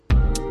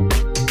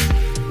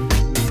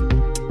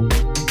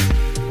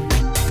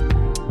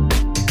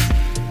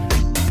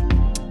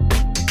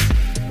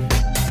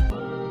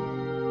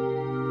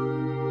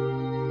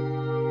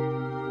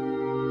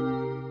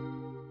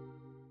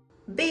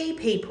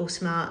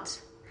Smart,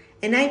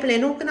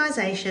 enabling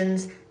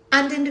organisations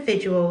and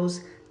individuals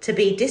to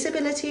be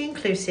disability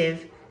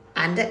inclusive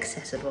and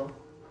accessible.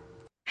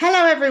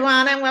 Hello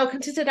everyone and welcome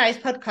to today's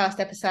podcast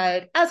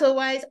episode. As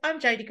always, I'm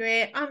Jodie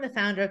Greer, I'm the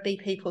founder of Be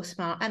People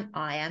Smart and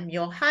I am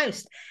your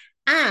host.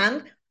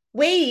 And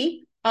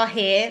we are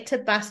here to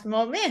bust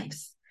more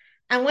myths.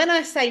 And when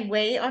I say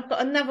we, I've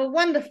got another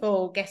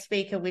wonderful guest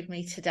speaker with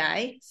me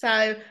today.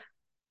 So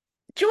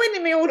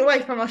joining me all the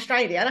way from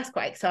Australia, that's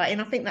quite exciting.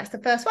 I think that's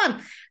the first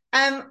one.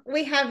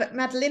 We have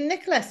Madeline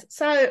Nicholas.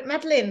 So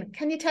Madeline,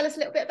 can you tell us a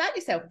little bit about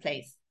yourself,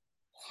 please?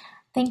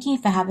 Thank you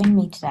for having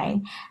me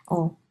today,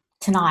 or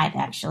tonight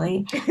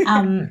actually.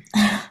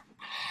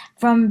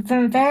 From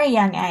a very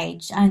young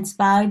age, I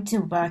inspired to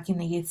work in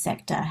the youth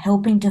sector,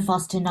 helping to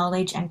foster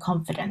knowledge and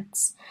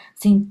confidence.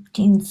 So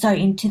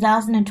in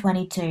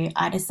 2022,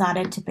 I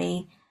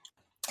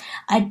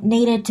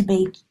needed to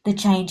be the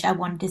change I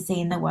wanted to see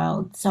in the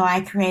world. So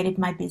I created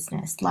my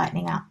business,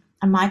 Lightning Up,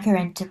 a micro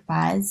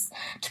enterprise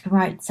to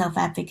promote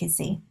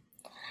self-advocacy.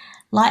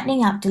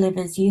 Lightning Up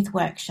delivers youth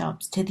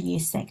workshops to the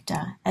youth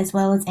sector, as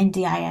well as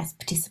NDIS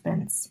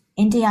participants.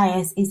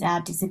 NDIS is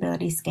our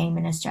disability scheme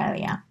in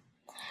Australia.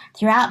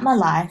 Throughout my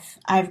life,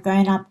 I've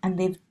grown up and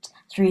lived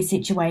through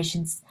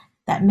situations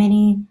that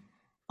many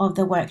of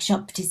the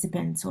workshop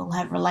participants will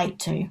have relate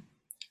to.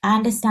 I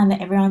understand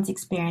that everyone's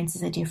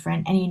experiences are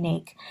different and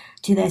unique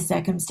to their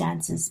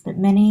circumstances, but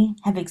many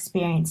have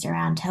experience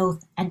around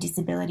health and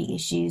disability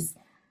issues.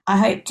 I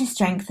hope to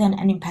strengthen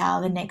and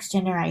empower the next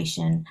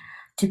generation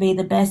to be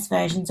the best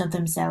versions of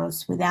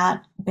themselves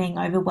without being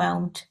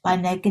overwhelmed by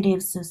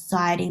negative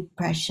society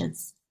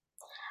pressures.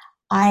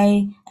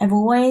 I have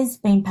always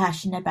been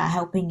passionate about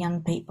helping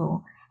young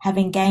people,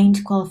 having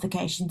gained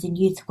qualifications in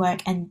youth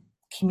work and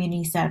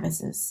community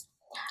services.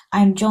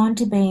 I'm drawn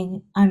to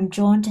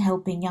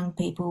helping young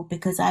people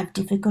because I have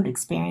difficult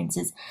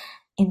experiences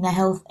in the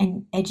health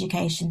and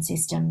education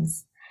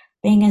systems.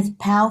 Being a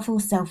powerful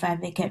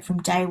self-advocate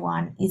from day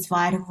one is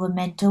vital for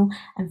mental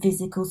and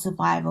physical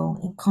survival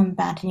in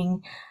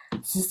combating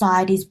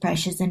society's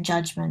pressures and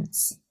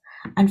judgments.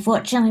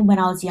 Unfortunately, when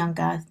I was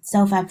younger,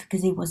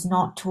 self-advocacy was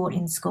not taught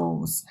in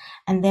schools,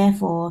 and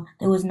therefore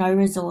there was no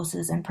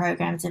resources and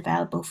programs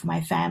available for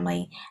my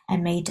family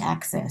and me to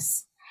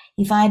access.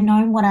 If I had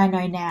known what I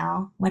know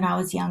now when I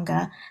was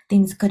younger,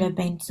 things could have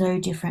been so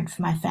different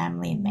for my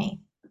family and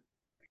me.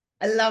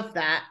 I love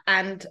that.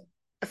 And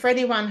for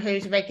anyone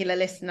who's a regular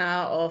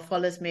listener or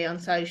follows me on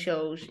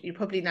socials, you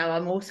probably know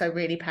I'm also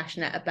really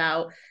passionate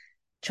about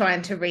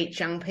trying to reach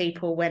young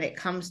people when it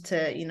comes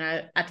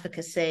to,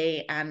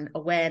 advocacy and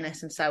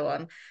awareness and so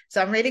on. So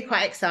I'm really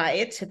quite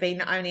excited to be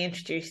not only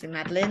introducing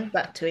Madeline,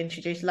 but to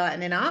introduce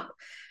Lightning Up.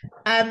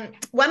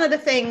 One of the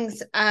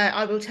things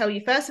I will tell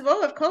you, first of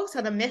all, of course,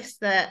 are the myths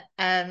that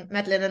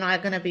Madeline and I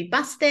are going to be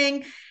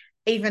busting,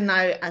 even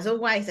though, as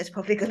always, there's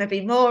probably going to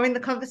be more in the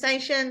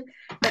conversation.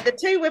 But the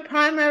two we're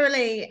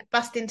primarily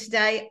busting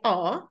today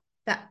are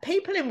that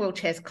people in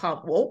wheelchairs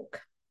can't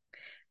walk,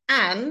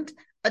 and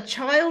a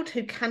child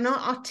who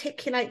cannot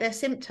articulate their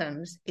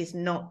symptoms is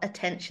not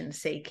attention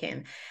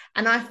seeking.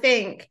 And I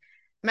think,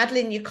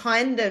 Madeline, you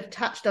kind of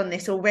touched on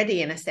this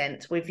already in a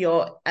sense with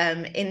your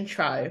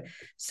intro.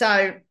 So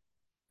I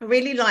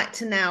really like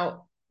to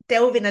now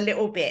delve in a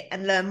little bit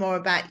and learn more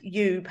about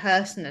you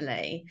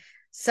personally.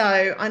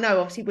 So I know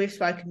obviously we've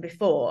spoken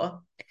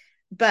before,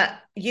 but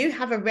you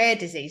have a rare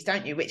disease,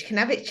 don't you, which can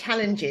have its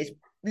challenges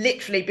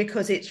literally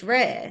because it's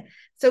rare.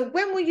 So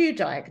when were you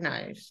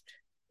diagnosed?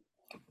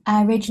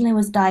 I originally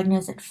was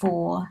diagnosed at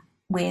 4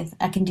 with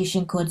a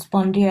condition called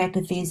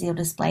spondyloepiphyseal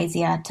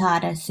dysplasia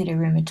tardive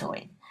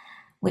pseudoreumatoid,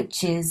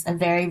 which is a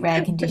very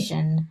rare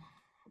condition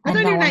I and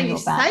don't no even know one how knew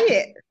you about. say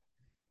it.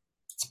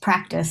 It's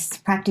practice.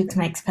 Practice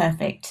makes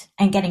perfect.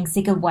 And getting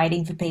sick of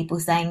waiting for people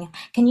saying,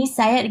 "Can you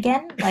say it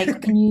again?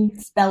 Like, can you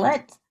spell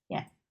it?"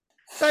 Yeah.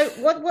 So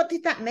what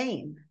did that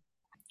mean?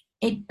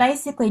 It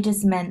basically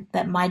just meant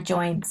that my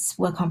joints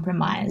were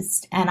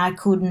compromised and I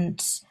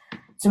couldn't.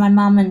 So my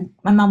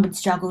mum would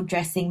struggle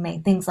dressing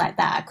me, things like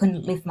that. I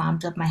couldn't lift my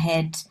arms above my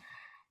head,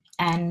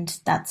 and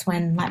that's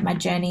when my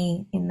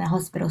journey in the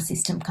hospital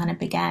system kind of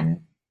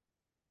began.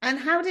 And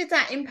how did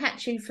that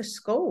impact you for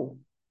school?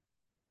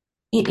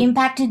 It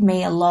impacted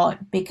me a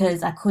lot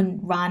because I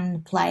couldn't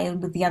run, play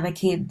with the other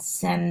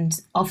kids, and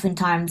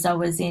oftentimes I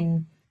was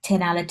in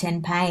 10 out of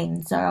 10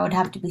 pain. So I would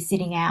have to be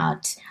sitting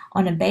out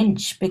on a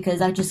bench because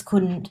I just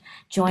couldn't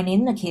join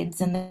in the kids,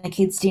 and the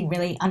kids didn't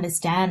really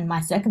understand my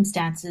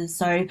circumstances.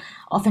 So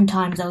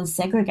oftentimes I was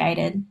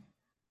segregated.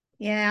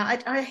 Yeah,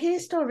 I hear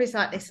stories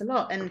like this a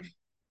lot, and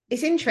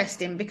it's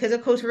interesting because,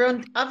 of course, we're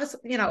on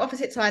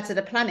opposite sides of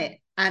the planet,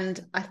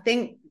 and I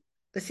think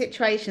the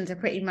situations are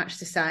pretty much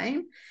the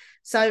same.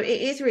 So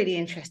it is really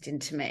interesting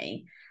to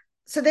me.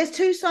 So there's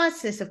two sides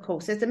to this, of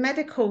course. There's the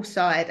medical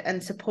side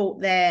and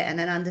support there and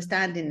an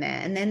understanding there,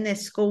 and then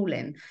there's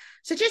schooling.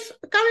 So just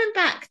going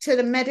back to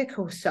the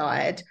medical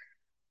side,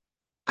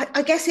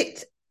 I guess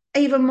it's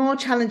even more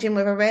challenging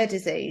with a rare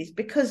disease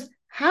because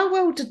how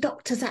well do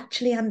doctors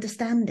actually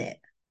understand it?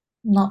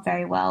 Not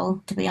very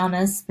well, to be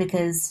honest,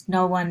 because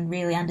no one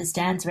really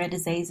understands rare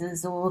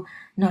diseases or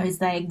knows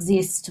they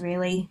exist,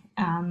 really.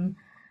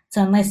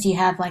 So, unless you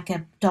have like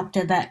a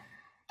doctor that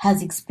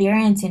has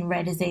experience in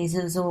rare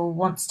diseases or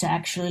wants to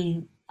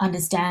actually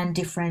understand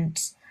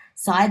different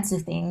sides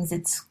of things,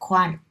 it's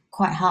quite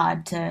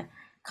hard to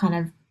kind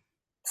of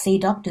see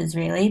doctors,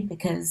 really,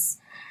 because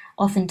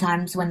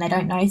oftentimes when they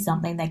don't know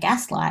something, they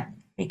gaslight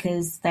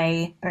because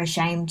they are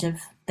ashamed of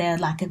their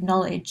lack of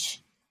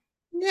knowledge.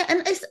 Yeah,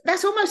 and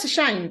that's almost a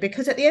shame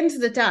because at the end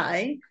of the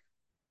day,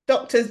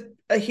 doctors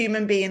are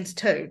human beings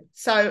too.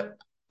 So,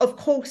 of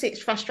course,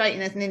 it's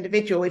frustrating as an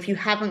individual if you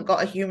haven't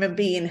got a human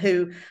being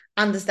who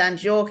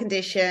understands your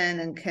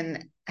condition and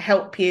can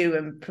help you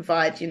and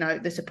provide,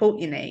 the support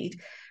you need.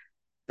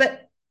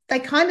 But they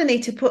kind of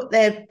need to put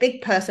their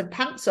big person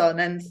pants on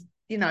and,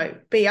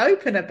 be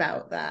open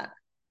about that.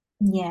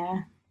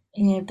 Yeah,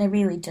 yeah, they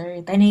really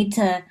do. They need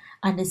to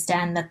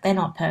understand that they're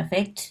not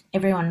perfect.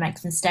 Everyone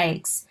makes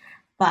mistakes,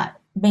 but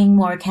being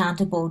more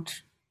accountable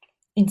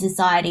in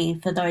society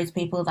for those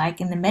people,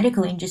 like in the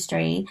medical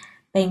industry,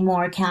 being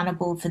more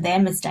accountable for their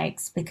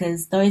mistakes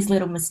because those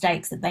little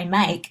mistakes that they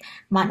make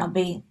might not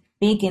be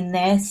big in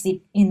their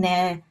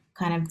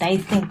kind of they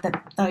think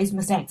that those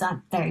mistakes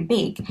aren't very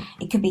big.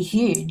 It could be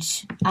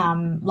huge,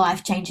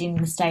 life changing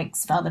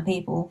mistakes for other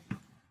people.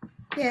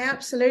 Yeah,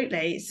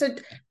 absolutely. So,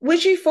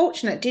 was you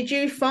fortunate? Did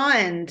you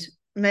find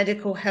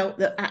medical help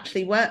that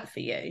actually worked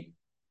for you?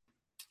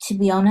 To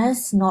be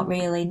honest, not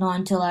really. Not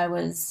until I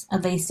was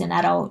at least an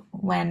adult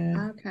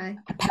when Okay.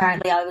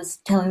 apparently I was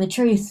telling the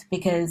truth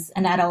because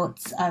an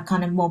adults are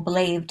kind of more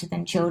believed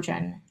than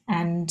children.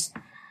 And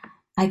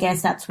I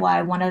guess that's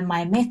why one of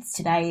my myths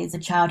today is a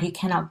child who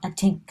cannot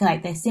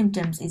articulate their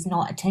symptoms is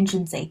not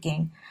attention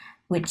seeking,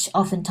 which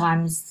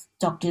oftentimes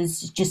doctors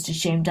just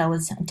assumed I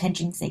was an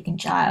attention seeking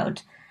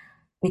child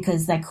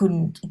because they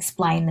couldn't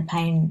explain the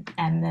pain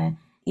and the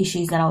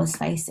issues that I was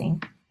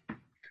facing.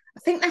 I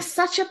think that's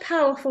such a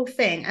powerful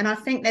thing. And I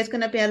think there's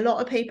going to be a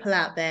lot of people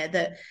out there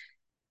that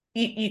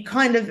you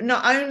kind of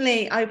not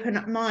only open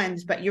up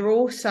minds, but you're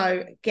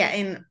also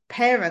getting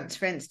parents,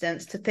 for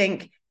instance, to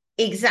think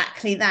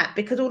exactly that.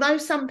 Because although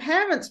some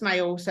parents may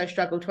also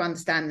struggle to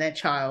understand their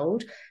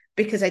child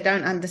because they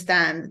don't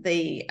understand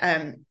the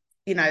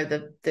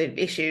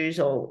issues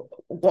or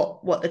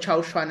what the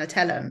child's trying to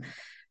tell them.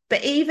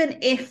 But even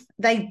if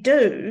they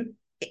do,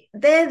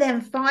 they're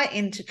then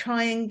fighting to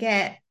try and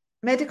get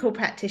medical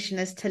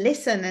practitioners to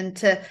listen and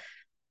to,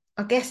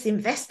 I guess,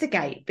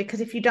 investigate.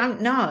 Because if you don't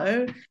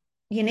know,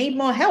 you need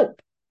more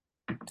help.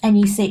 And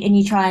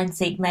you try and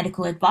seek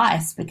medical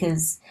advice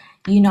because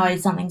you know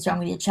something's wrong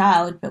with your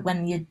child, but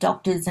when your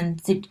doctors and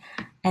the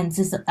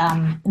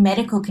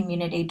medical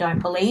community don't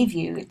believe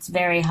you, it's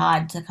very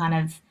hard to kind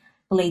of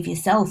believe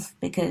yourself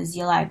because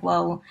you're like,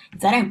 well, if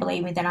they don't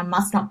believe me, then I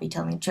must not be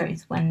telling the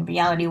truth. When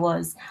reality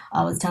was,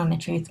 I was telling the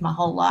truth my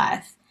whole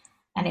life,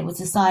 and it was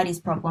society's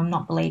problem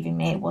not believing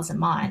me. It wasn't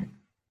mine.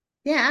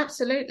 Yeah,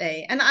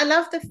 absolutely. And I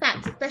love the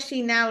fact,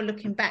 especially now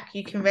looking back,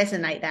 you can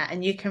resonate that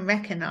and you can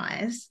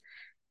recognize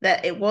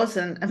that it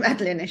wasn't a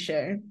Madeline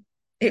issue.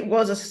 It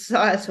was a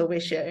societal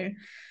issue.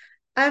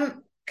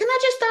 Can I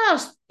just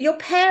ask your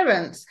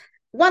parents,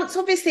 once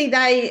obviously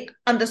they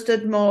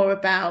understood more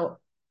about,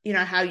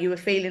 how you were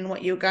feeling,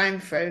 what you were going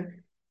through,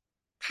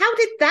 how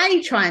did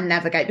they try and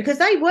navigate? Because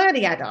they were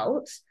the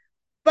adults,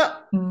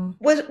 but Mm.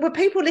 were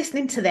people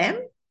listening to them?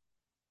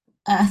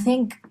 I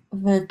think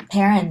the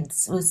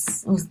parents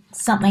was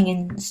something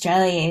in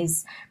Australia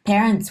is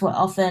parents were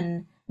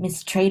often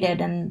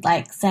mistreated and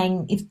like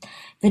saying if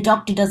the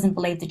doctor doesn't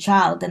believe the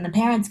child, then the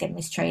parents get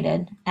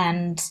mistreated,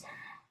 and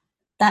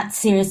that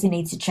seriously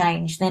needs to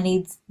change. There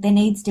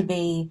needs to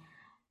be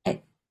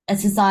a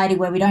society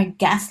where we don't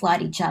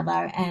gaslight each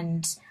other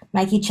and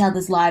make each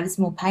other's lives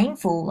more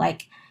painful.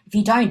 Like if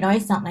you don't know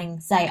something,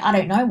 say I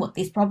don't know what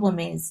this problem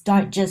is.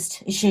 Don't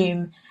just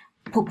assume,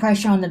 put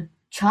pressure on the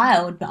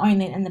child, but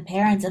only and the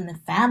parents and the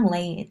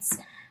family.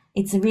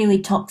 It's a really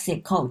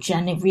toxic culture,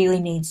 and it really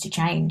needs to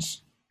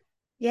change.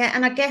 Yeah,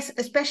 and I guess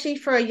especially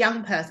for a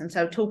young person,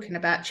 so talking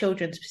about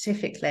children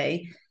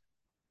specifically,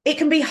 it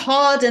can be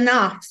hard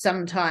enough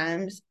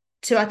sometimes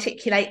to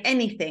articulate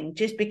anything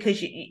just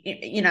because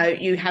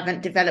you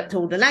haven't developed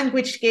all the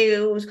language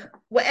skills,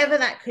 whatever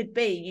that could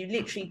be. You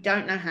literally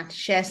don't know how to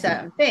share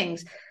certain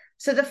things.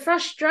 So the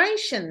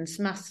frustrations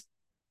must,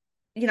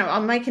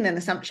 I'm making an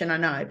assumption, I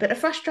know, but the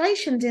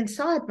frustrations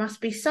inside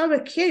must be so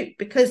acute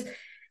because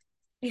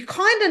you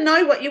kind of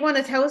know what you want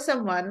to tell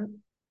someone,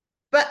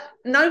 but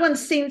no one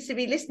seems to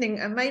be listening,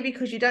 and maybe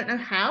because you don't know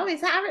how.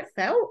 Is that how it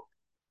felt?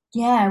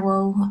 Yeah,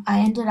 well, I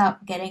ended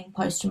up getting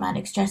post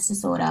traumatic stress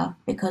disorder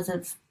because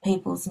of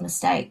people's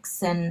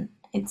mistakes, and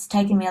it's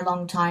taken me a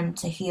long time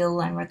to heal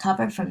and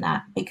recover from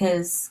that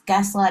because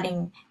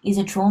gaslighting is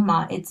a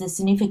trauma. It's a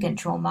significant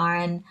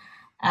trauma,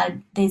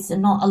 and there's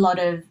not a lot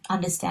of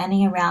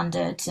understanding around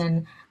it,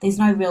 and there's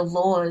no real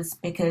laws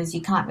because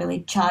you can't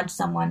really charge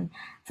someone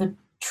for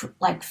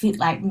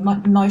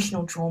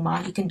emotional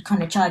trauma. You can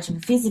kind of charge them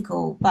for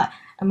physical, but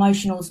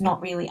emotional is not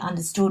really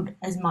understood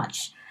as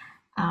much.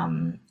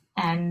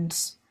 And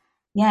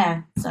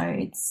yeah, so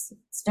it's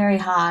very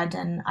hard,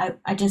 and I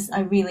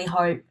really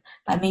hope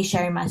by me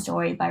sharing my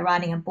story, by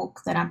writing a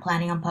book that I'm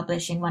planning on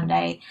publishing one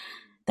day,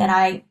 that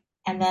I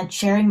and then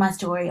sharing my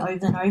story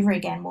over and over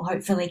again will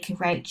hopefully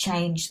create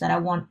change that I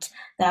want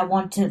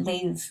to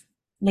leave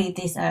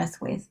this earth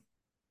with.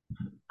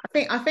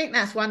 I think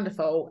that's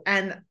wonderful,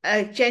 and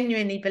I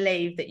genuinely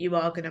believe that you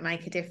are going to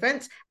make a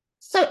difference.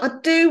 So I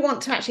do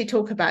want to actually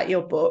talk about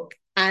your book,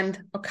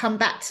 and I'll come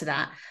back to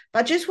that. But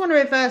I just want to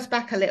reverse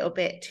back a little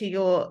bit to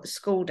your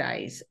school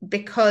days,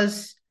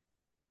 because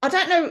I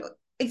don't know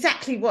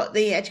exactly what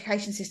the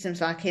education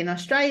system's like in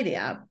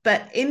Australia,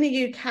 but in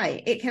the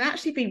UK, it can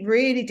actually be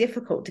really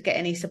difficult to get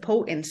any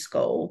support in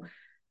school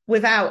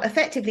without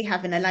effectively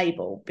having a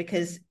label,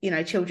 because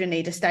children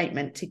need a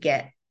statement to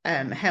get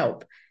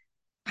help.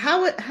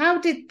 How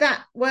did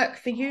that work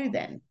for you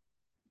then?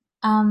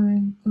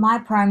 My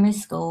primary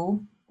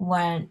school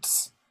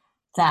weren't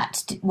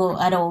that well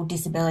at all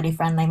disability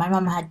friendly. My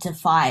mum had to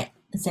fight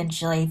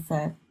essentially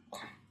for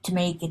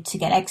to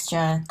get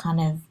extra kind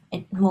of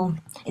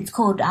it's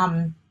called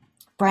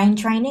brain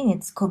training.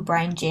 It's called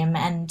brain gym,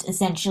 and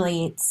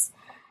essentially it's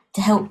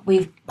to help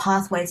with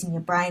pathways in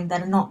your brain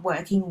that are not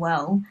working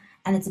well,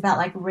 and it's about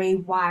like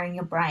rewiring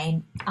your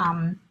brain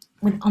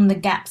with on the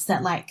gaps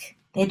that like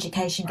the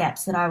education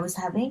gaps that I was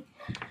having.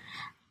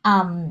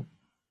 Um,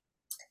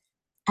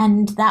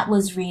 and that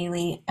was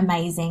really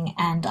amazing,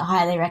 and I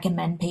highly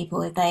recommend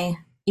people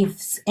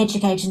if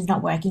education's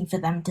not working for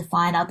them to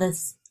find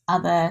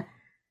other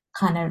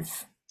kind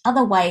of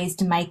other ways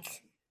to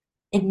make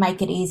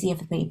it easier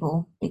for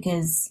people,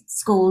 because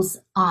schools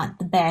aren't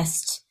the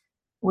best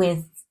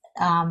with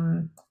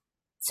um,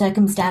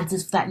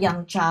 circumstances for that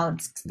young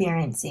child's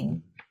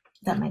experiencing.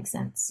 If that makes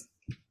sense.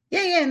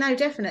 Yeah, no,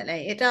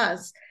 definitely it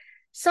does.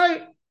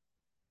 So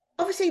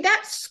obviously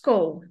that's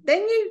school.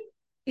 Then you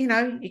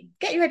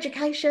get your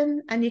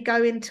education and you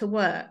go into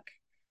work.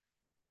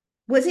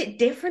 Was it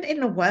different in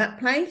the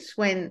workplace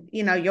when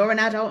you're an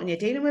adult and you're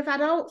dealing with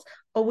adults,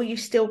 or were you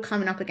still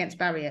coming up against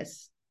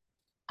barriers?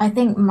 I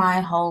think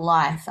my whole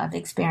life I've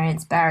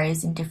experienced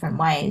barriers in different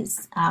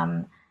ways.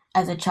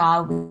 As a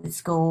child with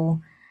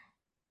school,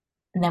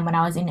 and then when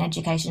I was in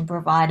education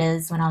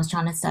providers, when I was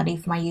trying to study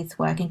for my youth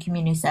work and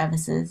community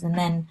services, and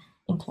then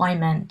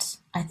employment.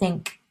 I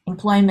think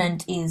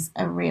employment is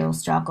a real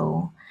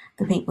struggle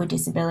for people with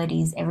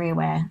disabilities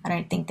everywhere. I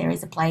don't think there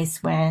is a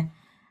place where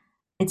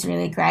it's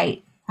really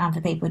great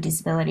for people with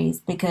disabilities,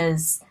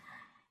 because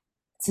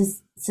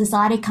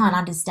society can't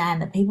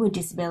understand that people with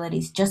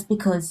disabilities, just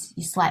because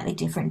you're slightly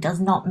different, does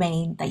not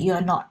mean that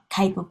you're not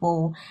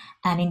capable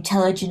and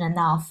intelligent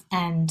enough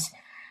and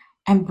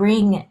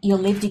bring your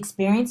lived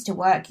experience to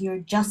work. You're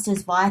just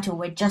as vital.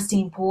 We're just as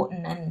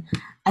important. And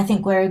I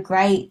think we're a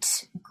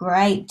great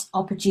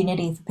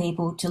opportunity for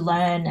people to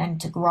learn and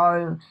to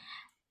grow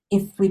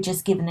if we're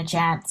just given a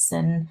chance.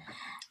 And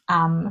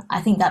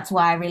I think that's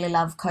why I really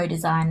love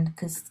co-design,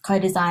 because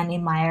co-design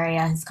in my area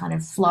has kind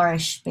of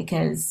flourished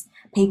because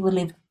people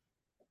live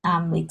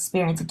the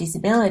experience of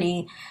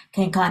disability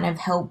can kind of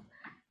help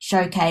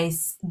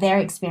showcase their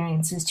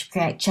experiences to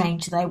create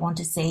change they want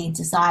to see in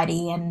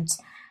society. And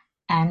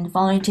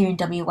Volunteer in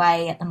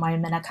WA at the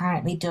moment are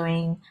currently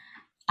doing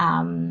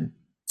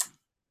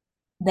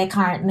they're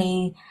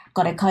currently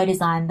got a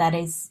co-design that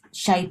is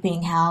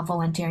shaping how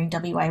Volunteering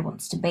WA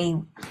wants to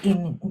be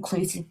in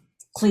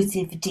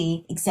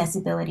inclusivity,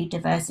 accessibility,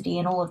 diversity,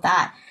 and all of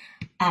that.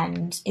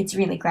 And it's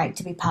really great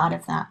to be part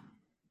of that.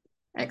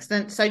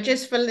 Excellent. So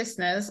just for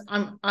listeners,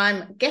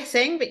 I'm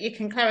guessing, but you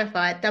can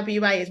clarify.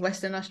 WA is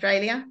Western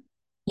Australia.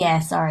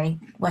 Yeah, sorry,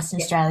 Western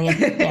Yeah. Australia.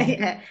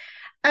 Yeah.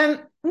 Yeah.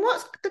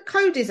 What's the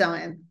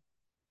co-design?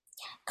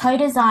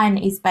 Co-design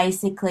is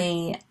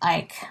basically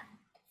like,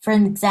 for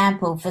an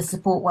example, for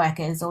support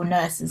workers or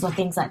nurses or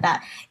things like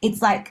that.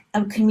 It's like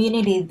a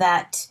community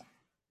that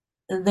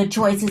the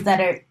choices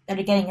that are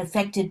getting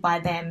affected by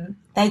them,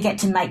 they get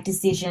to make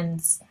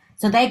decisions.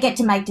 So they get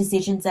to make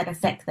decisions that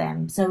affect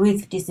them. So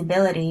with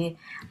disability,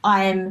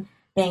 I'm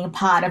being a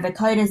part of a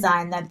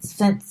co-design that's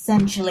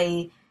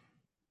essentially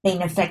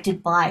being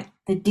affected by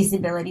the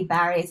disability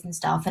barriers and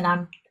stuff, and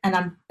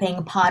I'm being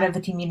a part of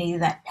a community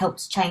that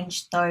helps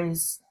change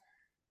those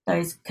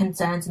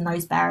concerns and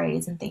those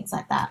barriers and things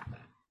like that.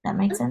 That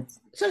makes sense.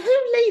 So who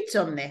leads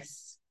on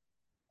this?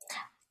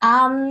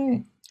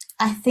 Um,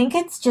 I think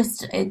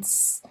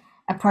it's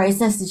a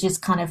process that's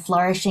just kind of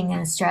flourishing in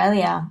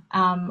Australia.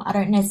 I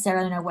don't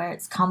necessarily know where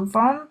it's come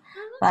from,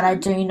 but I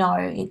do know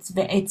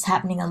it's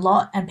happening a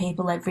lot, and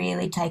people are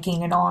really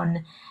taking it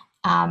on.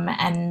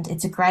 And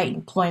it's a great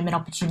employment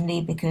opportunity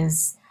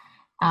because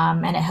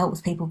and it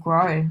helps people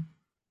grow.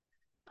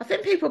 I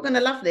think people are going to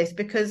love this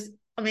because,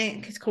 I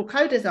mean, it's called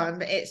co-design,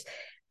 but it's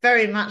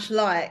very much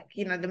like,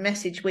 the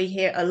message we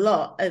hear a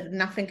lot of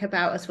nothing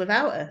about us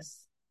without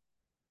us.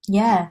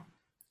 Yeah,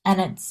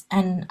 and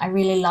I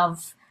really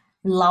love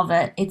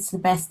it. It's the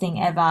best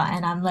thing ever,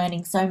 and I'm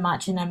learning so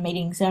much, and I'm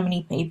meeting so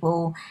many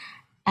people,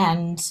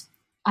 and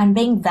I'm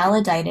being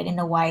validated in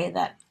a way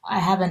that I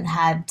haven't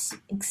had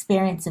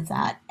experience of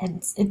that.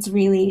 And it's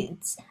really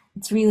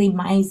It's really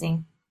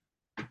amazing.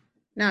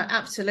 No,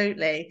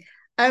 absolutely.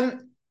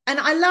 And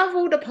I love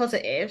all the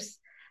positives,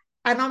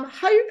 and I'm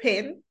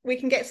hoping we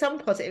can get some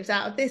positives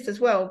out of this as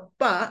well.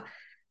 But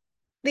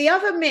the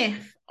other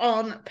myth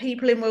on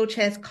people in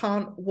wheelchairs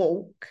can't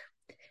walk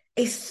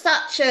is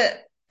such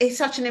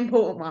an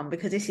important one,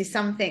 because this is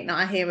something that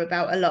I hear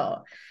about a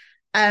lot.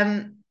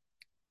 Um,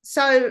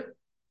 so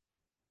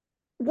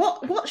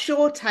what's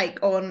your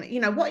take on,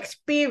 what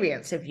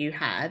experience have you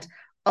had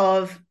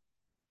of,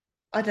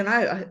 I don't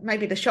know,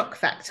 maybe the shock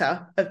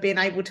factor of being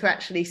able to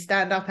actually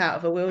stand up out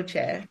of a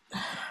wheelchair?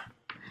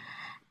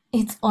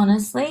 It's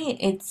honestly,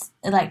 it's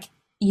like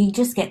you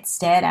just get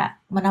stared at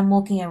when I'm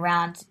walking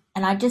around,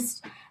 and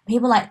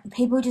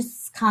people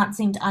just can't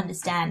seem to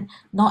understand.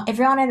 Not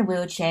everyone in a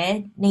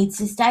wheelchair needs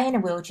to stay in a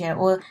wheelchair,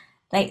 or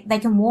they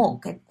can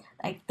walk.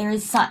 Like there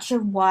is such a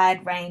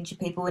wide range of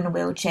people in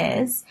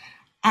wheelchairs,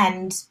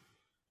 and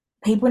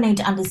people need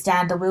to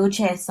understand the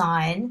wheelchair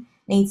sign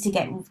they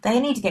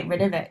need to get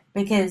rid of it,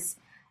 because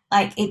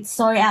like it's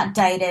so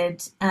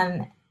outdated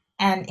and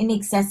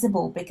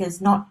inaccessible, because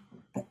not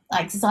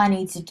like society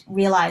needs to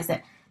realize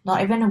that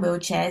not everyone in a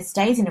wheelchair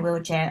stays in a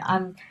wheelchair.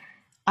 I'm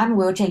a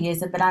wheelchair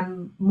user, but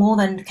I'm more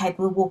than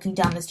capable of walking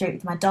down the street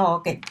with my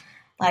dog. It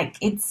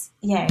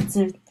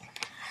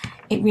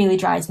really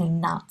drives me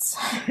nuts.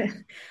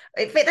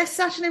 But that's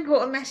such an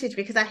important message,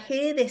 because I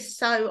hear this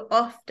so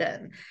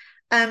often.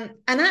 And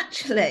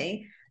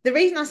actually, the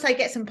reason I say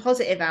get some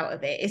positive out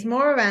of it is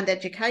more around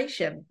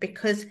education,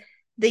 because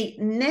the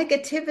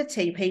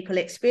negativity people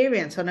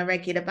experience on a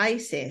regular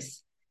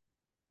basis,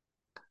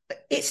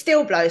 it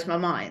still blows my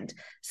mind.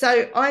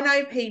 So I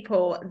know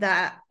people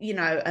that,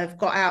 have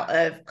got out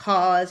of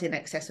cars in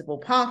accessible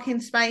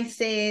parking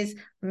spaces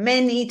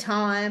many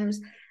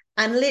times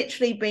and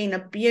literally been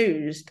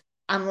abused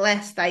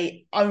unless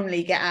they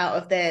only get out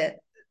of their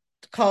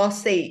car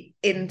seat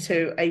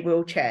into a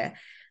wheelchair.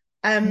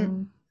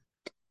 Um,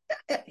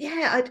 Mm.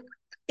 yeah,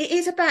 it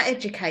is about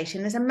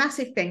education. There's a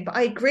massive thing, but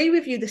I agree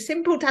with you. The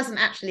simple doesn't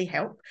actually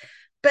help,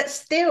 but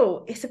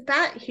still, it's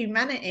about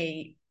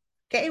humanity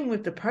getting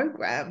with the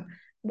program.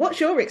 What's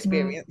your Mm.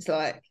 experience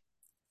like?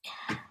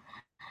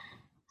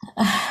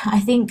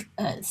 I think,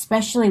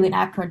 especially with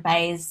acrid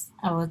bays,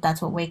 or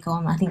that's what we call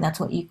them. I think that's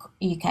what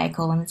UK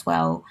call them as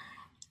well.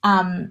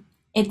 Um,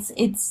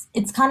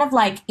 it's kind of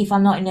like if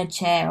I'm not in a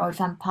chair, or if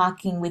I'm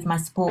parking with my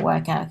support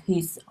worker,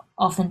 who's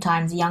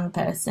oftentimes a young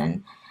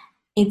person.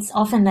 It's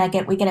often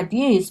we get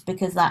abused,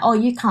 because like, oh,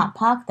 you can't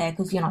park there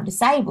because you're not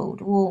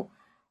disabled. Well,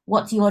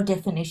 what's your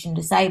definition of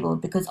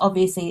disabled? Because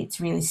obviously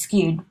it's really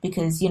skewed,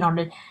 because you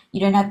don't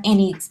have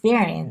any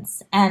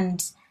experience.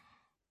 And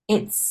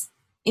it's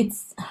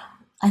it's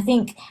I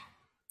think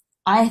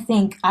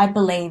I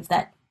believe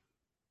that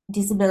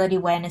disability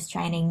awareness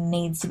training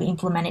needs to be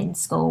implemented in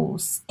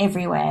schools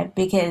everywhere,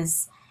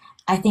 because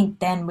I think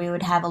then we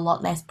would have a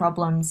lot less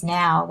problems.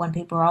 Now when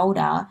people are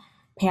older,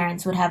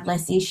 parents would have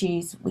less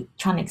issues with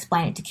trying to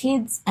explain it to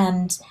kids,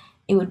 and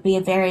it would be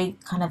a very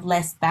kind of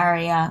less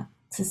barrier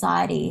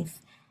society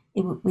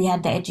if we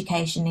had the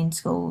education in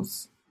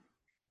schools.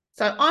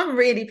 So I'm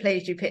really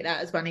pleased you picked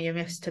that as one of your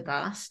myths to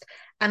bust.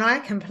 And I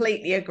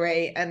completely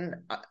agree. And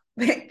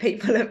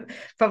people have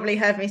probably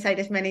heard me say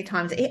this many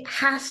times. It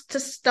has to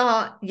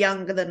start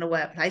younger than the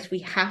workplace. We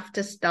have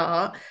to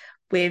start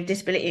with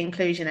disability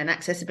inclusion and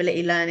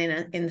accessibility learning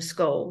in the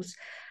schools,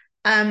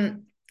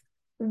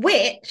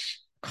 which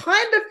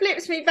kind of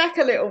flips me back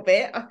a little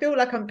bit. I feel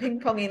like I'm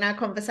ping-ponging our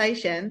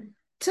conversation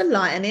to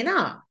lightening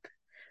up,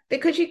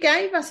 because you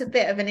gave us a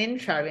bit of an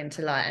intro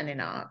into lightening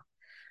up.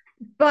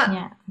 But,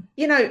 Yeah.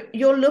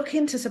 you're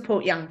looking to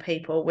support young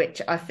people,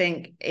 which I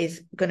think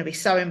is going to be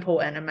so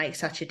important and make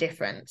such a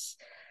difference.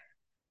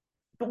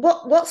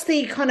 But what's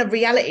the kind of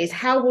realities?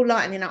 How will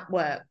lightening up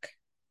work?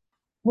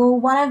 Well,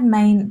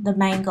 the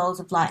main goals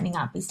of Lightening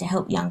Up is to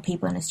help young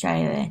people in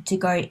Australia to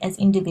grow as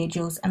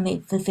individuals and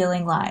live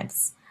fulfilling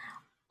lives.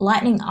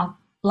 Lightening Up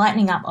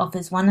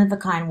offers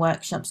one-of-a-kind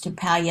workshops to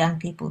empower young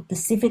people,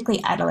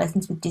 specifically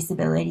adolescents with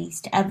disabilities,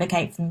 to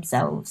advocate for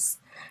themselves.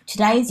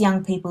 Today's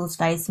young people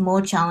face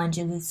more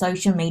challenges with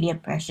social media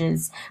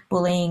pressures,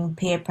 bullying,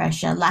 peer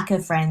pressure, lack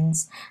of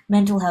friends,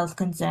 mental health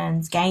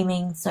concerns,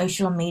 gaming,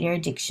 social media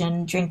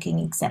addiction, drinking,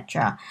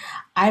 etc.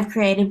 I've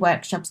created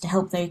workshops to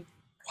help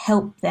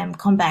them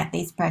combat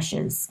these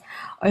pressures.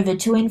 Over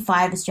 2 in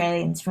 5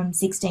 Australians from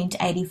 16 to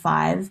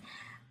 85,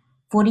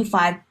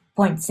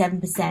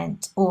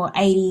 45.7%, or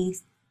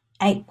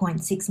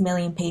 88.6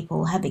 million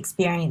people, have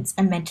experienced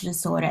a mental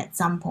disorder at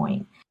some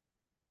point.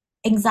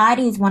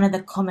 Anxiety is one of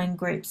the common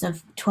groups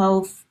of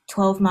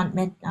 12-month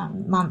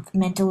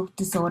mental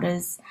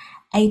disorders,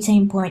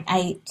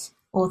 18.8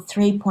 or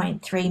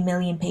 3.3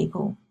 million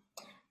people.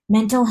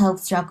 Mental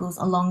health struggles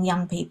among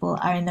young people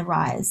are in the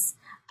rise.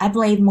 I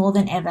believe more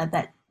than ever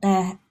that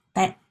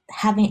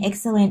having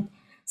excellent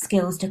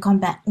skills to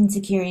combat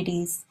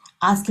insecurities,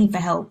 asking for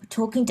help,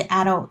 talking to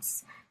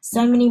adults,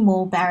 so many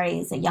more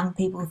barriers that young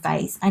people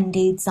face, and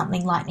indeed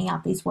something Lightening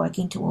Up is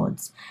working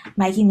towards,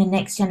 making the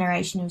next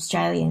generation of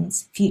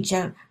Australians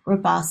future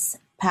robust,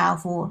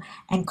 powerful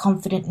and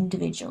confident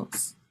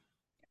individuals.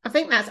 I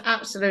think that's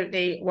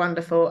absolutely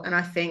wonderful. And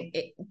I think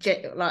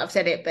like I've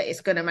said it, but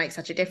it's going to make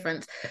such a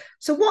difference.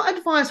 So, what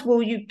advice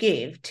will you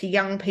give to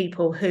young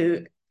people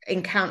who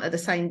encounter the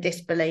same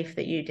disbelief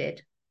that you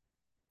did?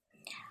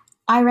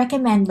 I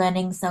recommend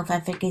learning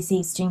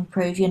self-advocacy to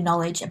improve your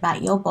knowledge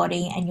about your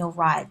body and your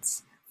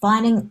rights,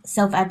 finding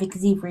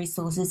self-advocacy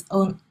resources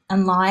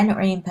online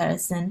or in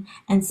person,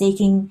 and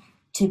seeking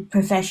to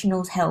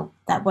professionals help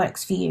that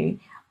works for you.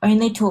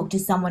 Only talk to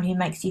someone who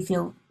makes you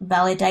feel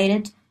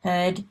validated,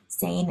 heard,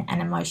 seen,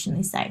 and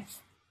emotionally safe.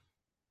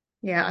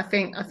 Yeah, I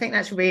think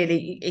that's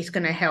really it's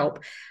going to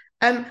help.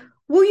 Um,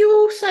 will you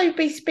also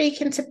be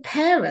speaking to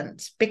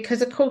parents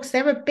because, of course,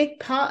 they're a big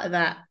part of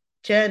that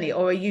journey,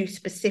 or are you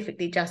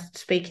specifically just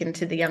speaking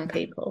to the young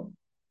people?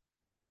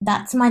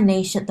 That's my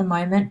niche at the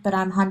moment, but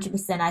I'm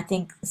 100%. I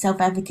think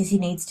self advocacy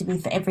needs to be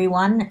for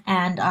everyone,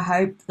 and I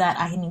hope that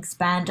I can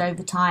expand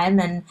over time.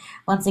 And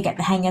once I get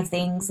the hang of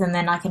things, and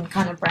then I can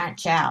kind of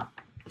branch out.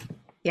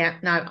 Yeah,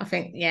 no, I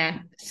think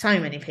so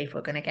many people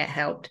are going to get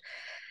helped.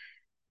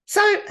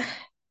 So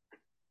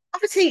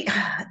obviously,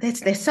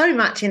 there's so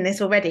much in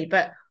this already,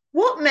 but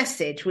what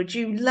message would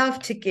you love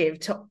to give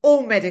to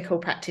all medical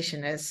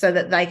practitioners so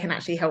that they can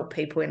actually help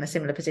people in a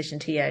similar position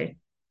to you?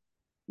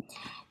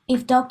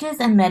 If doctors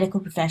and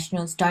medical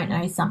professionals don't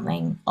know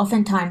something,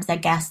 oftentimes they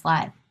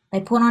gaslight. They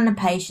put on a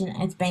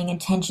patient as being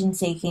attention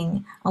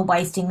seeking or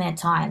wasting their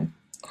time.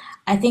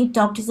 I think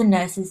doctors and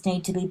nurses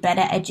need to be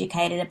better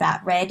educated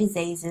about rare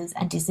diseases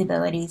and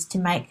disabilities to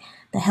make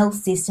the health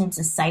systems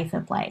a safer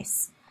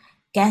place.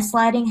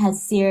 Gaslighting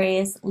has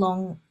serious,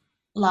 long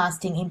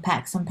lasting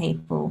impacts on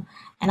people,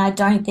 and I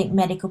don't think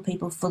medical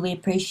people fully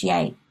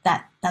appreciate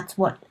that that's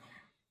what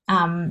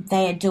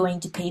they are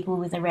doing to people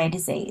with a rare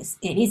disease.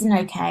 It isn't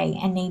okay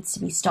and needs to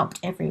be stopped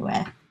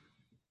everywhere.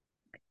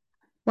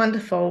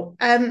 Wonderful.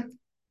 I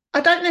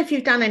don't know if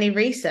you've done any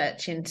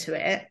research into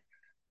it,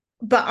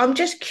 but I'm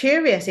just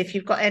curious if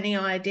you've got any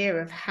idea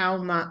of how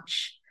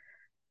much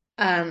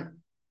um,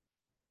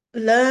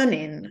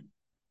 learning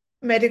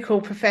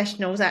medical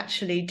professionals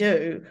actually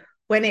do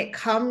when it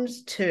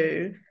comes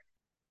to,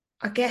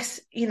 I guess,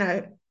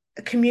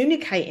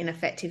 communicating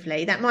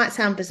effectively. That might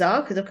sound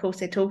bizarre because, of course,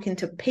 they're talking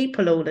to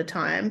people all the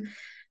time,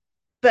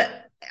 but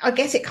I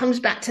guess it comes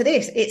back to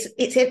this.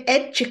 It's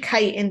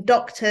educating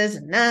doctors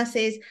and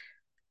nurses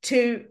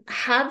to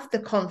have the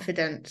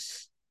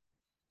confidence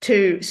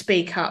to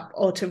speak up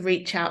or to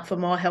reach out for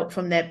more help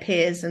from their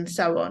peers and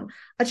so on.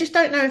 I just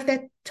don't know if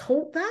they're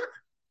taught that.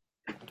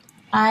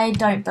 I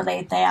don't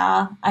believe they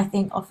are. I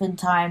think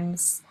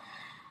oftentimes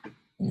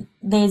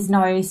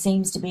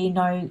seems to be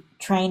no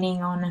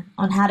training on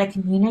how to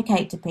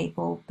communicate to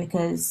people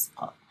because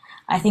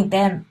I think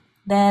they're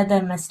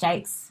the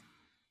mistakes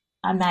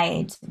are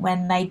made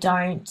when they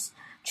don't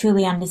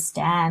truly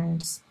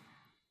understand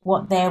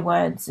what their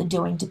words are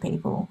doing to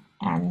people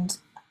and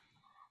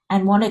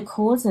what it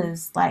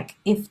causes. Like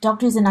if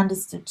doctors had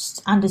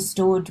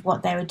understood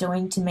what they were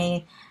doing to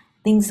me,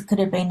 things could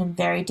have been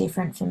very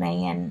different for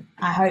me. And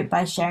I hope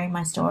by sharing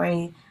my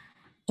story,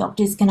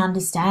 doctors can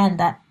understand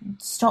that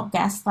stop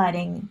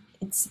gaslighting.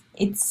 It's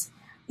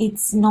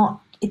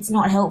not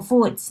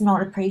helpful. It's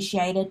not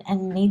appreciated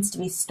and needs to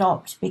be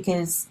stopped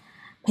because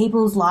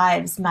people's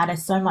lives matter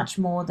so much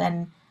more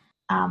than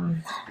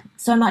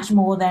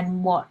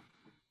what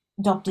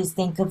doctors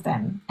think of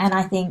them. And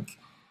I think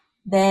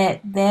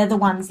they're the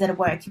ones that are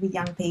working with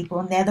young people,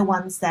 and they're the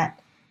ones that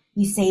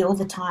you see all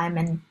the time.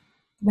 And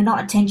we're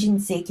not attention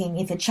seeking.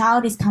 If a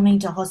child is coming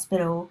to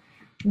hospital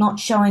not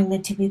showing the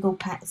typical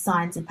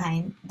signs of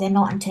pain, they're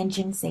not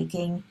attention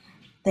seeking.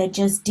 They're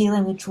just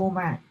dealing with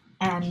trauma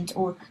and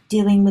or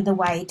dealing with a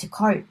way to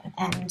cope.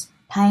 And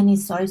pain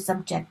is so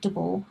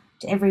subjectable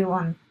to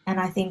everyone.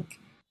 And I think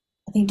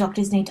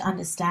doctors need to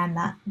understand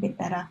that a bit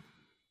better.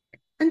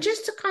 And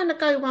just to kind of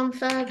go one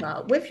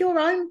further, with your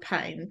own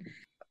pain,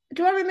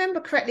 do I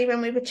remember correctly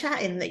when we were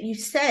chatting that you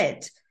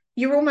said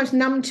you're almost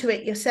numb to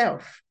it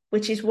yourself,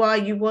 which is why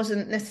you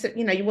wasn't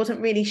necessarily, you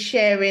wasn't really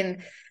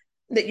sharing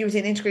that you was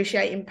in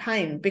excruciating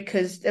pain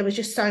because there was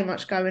just so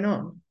much going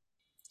on.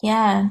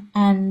 Yeah,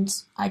 and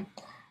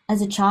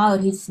as a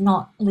child who's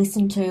not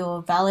listened to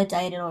or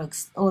validated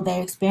or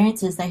their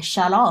experiences, they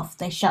shut off.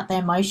 They shut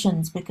their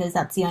emotions because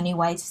that's the only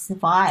way to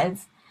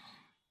survive.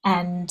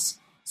 And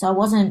so I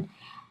wasn't.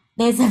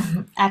 There's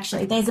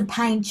a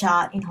pain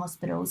chart in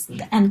hospitals,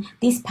 and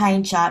this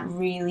pain chart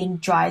really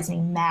drives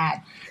me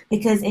mad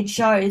because it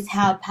shows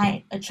how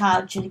a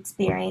child should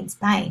experience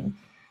pain,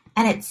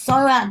 and it's so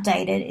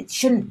outdated. It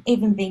shouldn't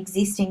even be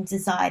existing in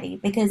society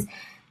because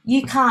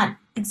you can't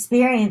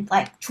experience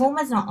like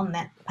trauma's not on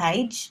that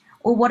page.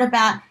 Or what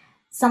about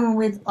someone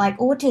with like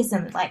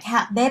autism? Like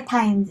how their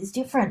pain is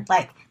different.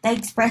 Like they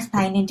express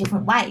pain in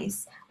different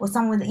ways. Or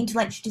someone with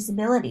intellectual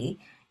disability.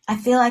 I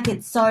feel like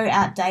it's so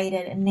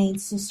outdated and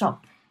needs to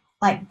stop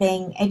like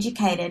being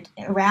educated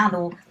around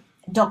or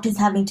doctors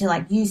having to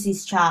like use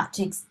this chart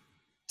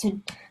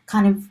to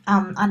kind of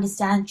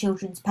understand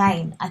children's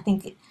pain. I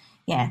think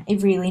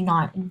it really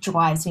not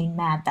drives me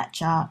mad, that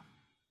chart.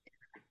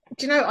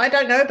 Do you know, I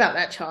don't know about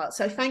that chart,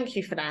 so thank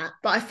you for that.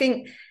 But I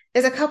think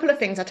there's a couple of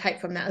things I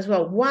take from that as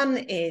well. One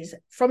is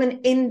from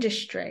an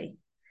industry,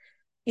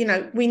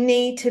 we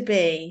need to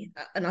be,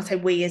 and I say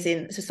we as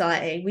in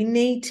society, we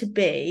need to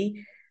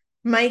be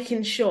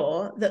making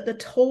sure that the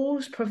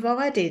tools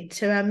provided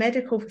to our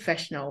medical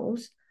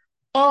professionals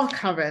are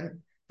current,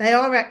 they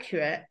are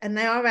accurate, and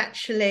they are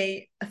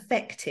actually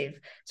effective.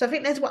 So I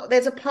think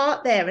there's a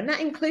part there, and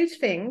that includes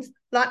things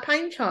like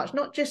pain charts,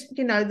 not just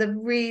the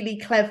really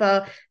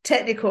clever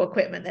technical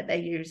equipment that they're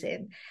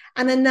using.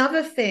 And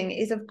another thing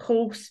is, of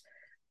course,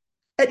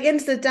 at the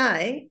end of the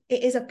day,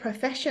 it is a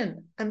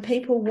profession, and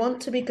people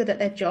want to be good at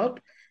their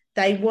job.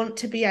 They want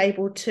to be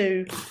able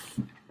to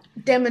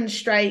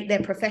demonstrate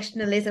their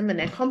professionalism and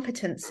their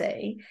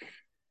competency.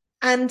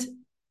 And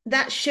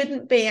that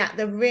shouldn't be at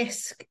the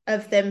risk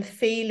of them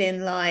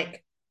feeling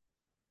like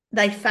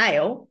they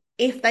fail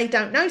if they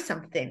don't know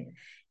something.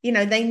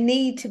 They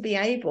need to be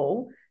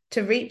able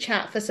to reach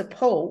out for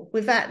support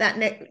without that,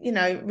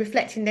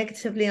 reflecting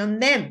negatively on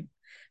them.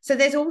 So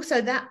there's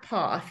also that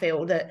part, I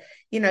feel, that,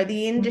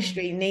 the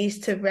industry needs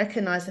to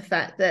recognise the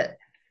fact that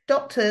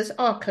doctors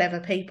are clever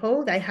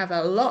people. They have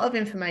a lot of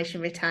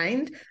information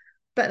retained,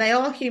 but they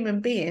are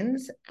human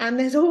beings, and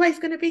there's always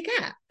going to be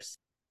gaps.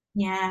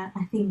 Yeah,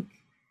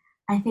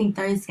 I think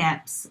those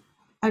gaps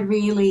I'm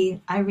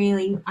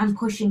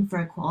pushing for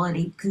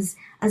equality, because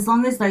as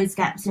long as those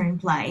gaps are in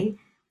play,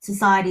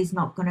 society's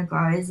not going to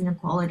grow as an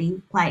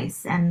equality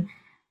place. And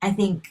I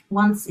think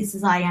once a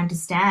society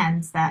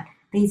understands that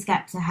these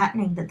gaps are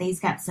happening, that these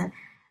gaps are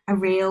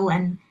real,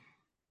 and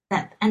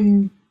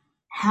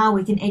how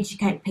we can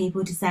educate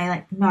people to say,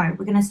 like, no,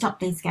 we're going to stop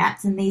these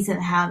gaps, and these are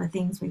how the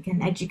things we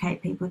can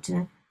educate people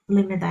to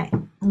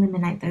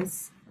eliminate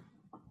those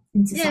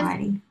in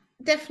society. Yeah,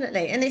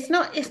 definitely. And it's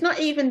not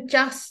even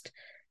just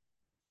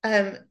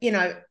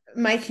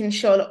making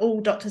sure that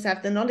all doctors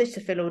have the knowledge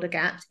to fill all the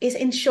gaps. It's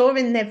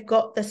ensuring they've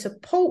got the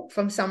support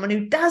from someone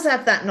who does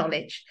have that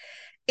knowledge.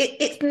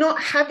 It's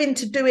not having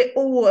to do it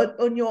all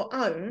on your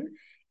own.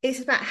 It's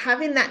about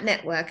having that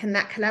network and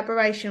that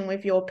collaboration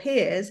with your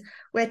peers,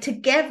 where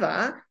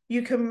together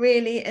you can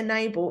really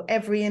enable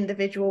every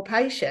individual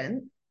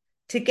patient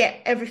to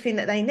get everything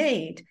that they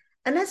need.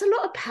 And there's a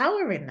lot of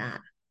power in that.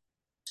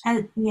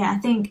 Yeah, I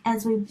think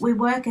as we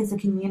work as a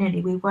community,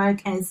 we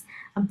work as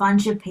a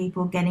bunch of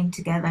people getting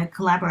together,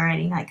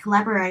 collaborating. Like,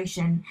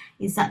 collaboration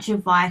is such a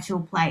vital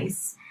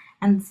place,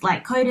 and it's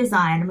like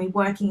co-design, and we're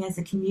working as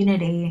a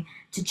community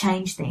to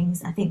change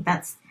things. I think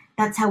that's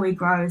how we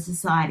grow as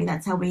society.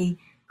 That's how we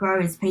grow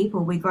as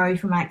people. We grow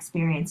from our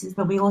experiences,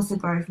 but we also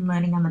grow from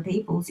learning other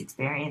people's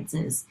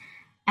experiences,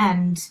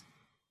 and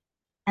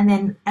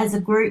then as a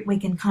group we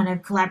can kind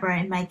of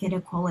collaborate and make it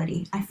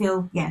equality. I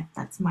feel, yeah,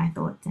 that's my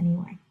thoughts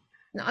anyway.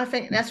 No, I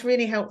think that's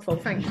really helpful.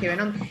 Thank you.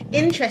 And I'm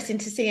interested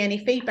to see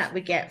any feedback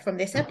we get from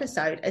this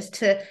episode as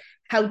to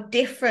how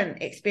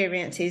different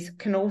experiences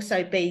can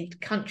also be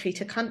country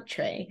to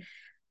country.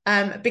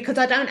 Because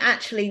I don't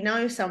actually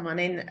know someone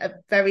in a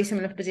very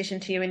similar position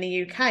to you in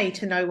the UK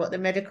to know what the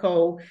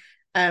medical,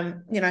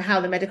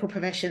 how the medical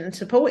profession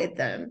supported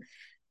them.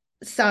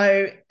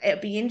 So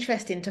it'd be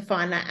interesting to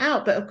find that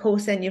out. But of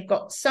course, then you've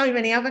got so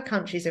many other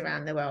countries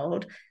around the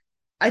world.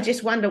 I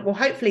just wonder, well,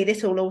 hopefully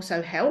this will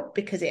also help,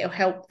 because it'll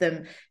help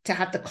them to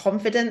have the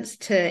confidence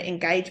to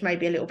engage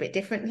maybe a little bit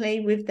differently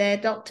with their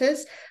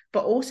doctors.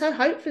 But also,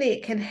 hopefully,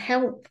 it can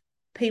help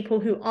people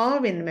who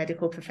are in the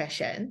medical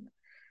profession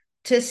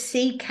to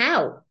seek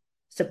out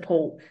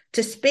support,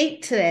 to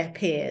speak to their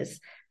peers,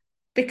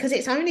 because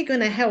it's only going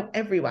to help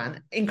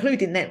everyone,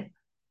 including them.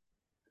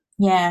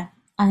 Yeah,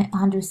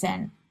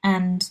 100%.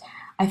 And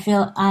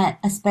I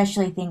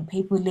especially think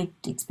people with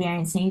lived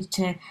experience need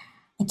to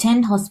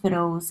attend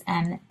hospitals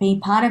and be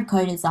part of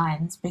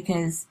co-designs,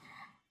 because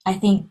I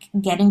think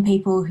getting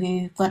people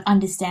who've got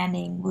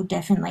understanding will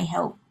definitely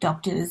help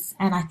doctors,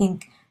 and I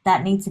think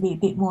that needs to be a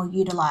bit more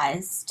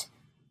utilised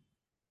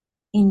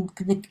in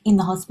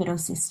the hospital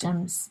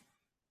systems.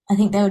 I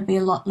think there would be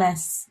a lot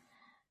less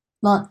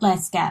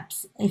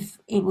gaps if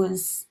it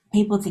was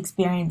people's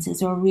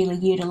experiences are really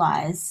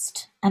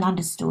utilised and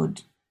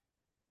understood.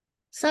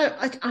 So,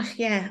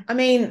 I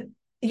mean,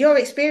 your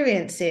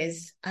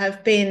experiences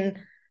have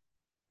been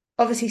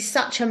obviously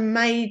such a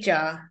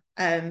major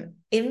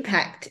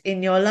impact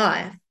in your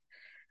life.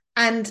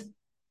 And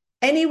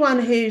anyone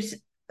who's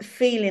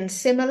feeling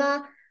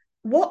similar,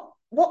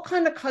 what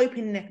kind of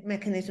coping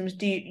mechanisms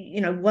do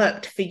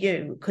worked for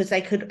you? Because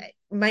they could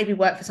maybe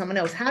work for someone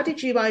else. How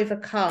did you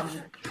overcome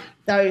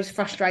those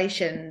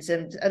frustrations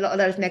and a lot of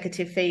those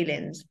negative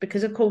feelings?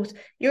 Because of course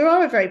you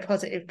are a very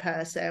positive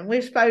person.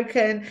 We've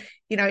spoken,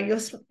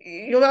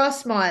 you are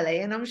smiley,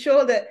 and I'm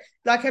sure that,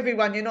 like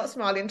everyone, you're not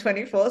smiling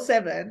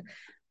 24/7,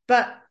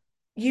 but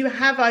you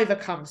have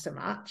overcome so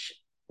much.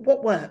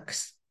 What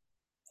works?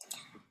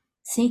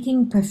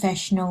 Seeking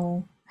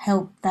professional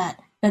help, but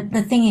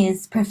the thing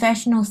is,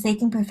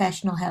 seeking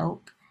professional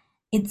help,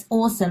 it's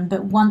awesome,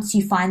 but once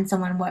you find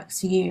someone who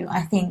works for you,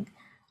 I think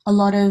a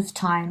lot of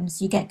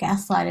times you get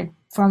gaslighted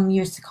from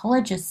your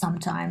psychologist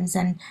sometimes,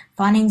 and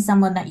finding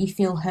someone that you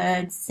feel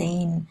heard,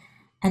 seen,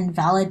 and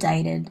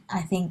validated,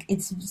 I think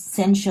it's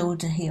essential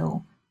to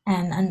heal.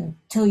 And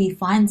until you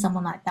find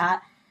someone like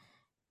that,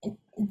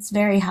 it's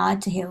very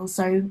hard to heal.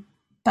 So,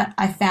 but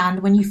I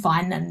found when you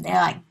find them, they're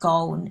like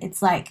gold.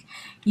 It's like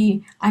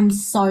I'm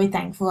so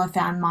thankful I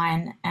found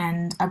mine,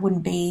 and I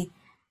wouldn't be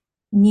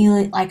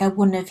nearly like I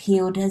wouldn't have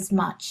healed as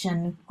much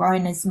and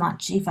grown as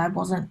much if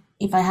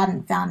I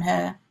hadn't found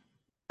her.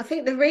 I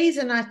think the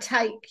reason I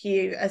take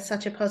you as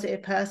such a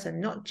positive person,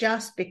 not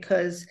just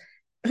because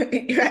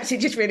you're actually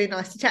just really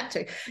nice to chat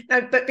to,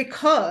 no, but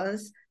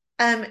because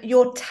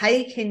you're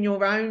taking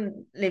your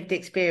own lived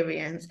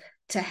experience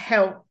to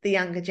help the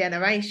younger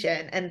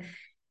generation. And,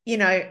 you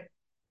know,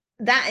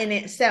 that in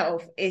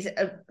itself is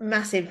a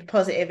massive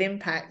positive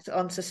impact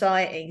on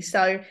society.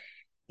 So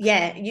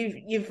yeah,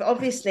 you've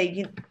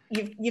obviously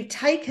you've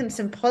taken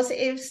some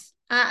positives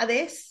out of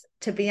this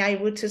to be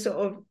able to sort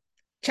of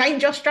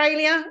change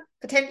Australia,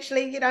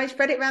 potentially,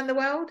 spread it around the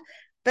world.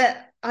 But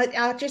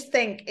I just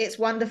think it's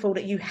wonderful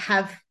that you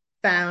have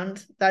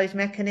found those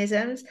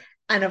mechanisms.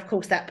 And of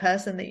course, that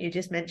person that you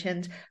just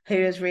mentioned who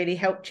has really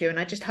helped you. And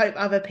I just hope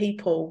other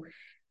people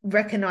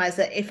recognize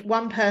that if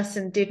one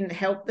person didn't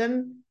help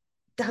them,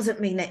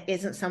 doesn't mean there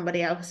isn't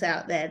somebody else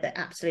out there that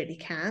absolutely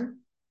can.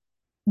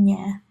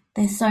 Yeah,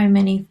 there's so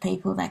many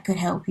people that could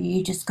help you.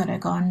 You just got to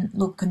go and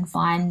look and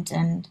find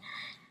and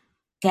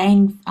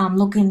gain,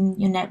 look in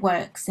your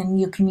networks and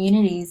your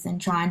communities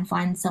and try and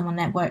find someone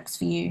that works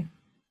for you.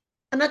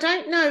 And I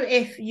don't know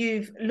if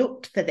you've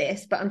looked for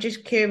this, but I'm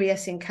just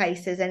curious in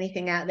case there's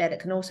anything out there that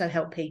can also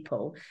help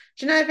people.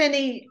 Do you know of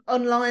any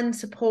online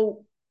support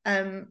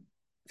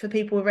for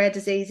people with rare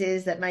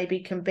diseases that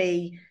maybe can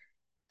be,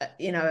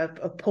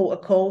 a port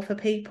of call for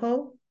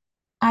people?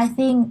 I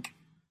think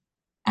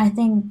I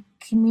think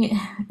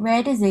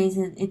rare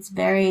diseases, it's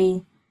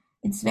very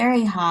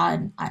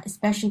hard,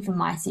 especially for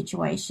my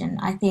situation.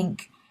 I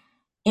think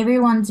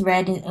everyone's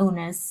rare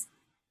illness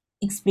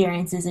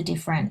experiences are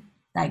different.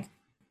 Like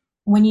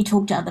when you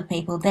talk to other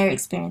people, their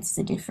experiences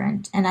are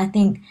different. And I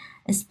think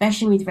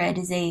especially with rare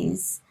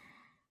disease,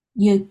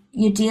 you're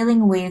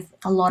dealing with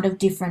a lot of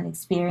different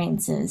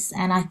experiences,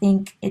 and I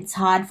think it's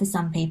hard for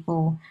some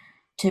people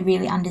to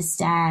really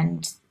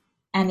understand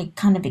and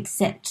kind of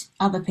accept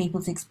other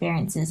people's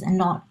experiences and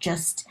not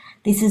just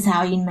this is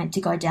how you're meant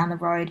to go down the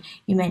road.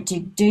 You're meant to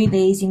do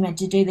these. You're meant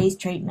to do these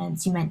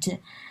treatments. You're meant to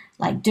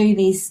like do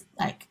these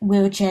like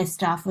wheelchair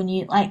stuff when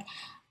you like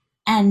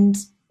and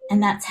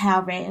and that's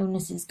how rare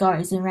illnesses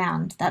goes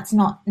around. That's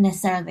not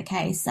necessarily the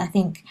case. I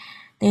think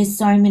there's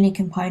so many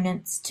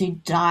components to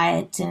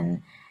diet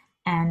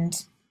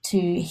and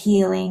to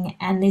healing,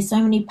 and there's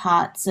so many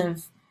parts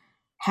of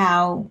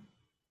how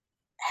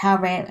how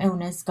rare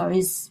illness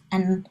goes,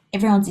 and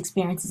everyone's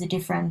experiences are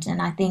different.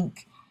 And I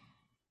think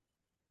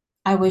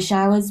I wish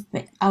I was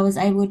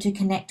able to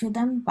connect with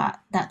them, but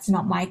that's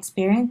not my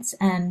experience.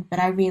 And but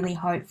I really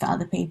hope for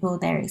other people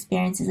their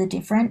experiences are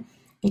different,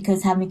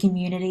 because having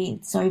community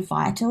is so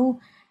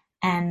vital,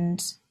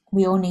 and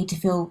we all need to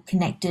feel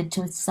connected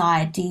to a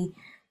society.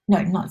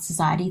 No, not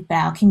society, but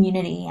our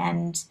community,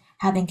 and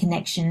having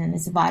connection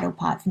is a vital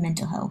part for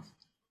mental health.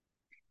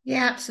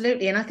 Yeah,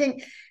 absolutely. And I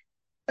think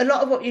a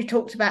lot of what you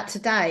talked about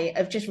today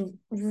have just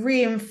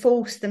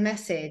reinforced the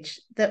message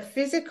that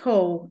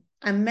physical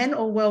and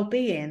mental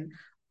well-being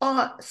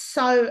are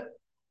so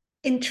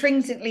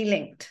intrinsically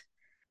linked.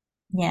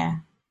 Yeah,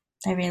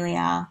 they really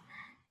are.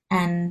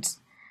 And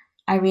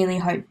I really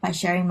hope by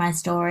sharing my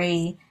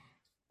story,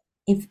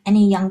 if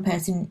any young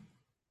person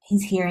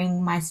is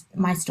hearing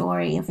my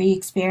story, if you're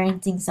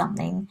experiencing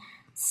something,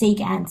 seek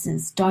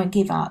answers. Don't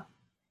give up.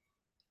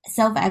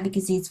 Self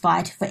advocacy is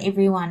vital for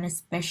everyone,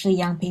 especially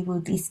young people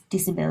with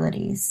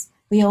disabilities.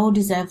 We all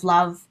deserve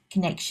love,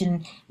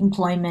 connection,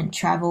 employment,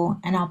 travel,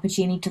 and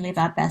opportunity to live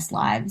our best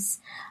lives.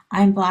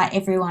 I invite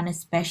everyone,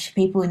 especially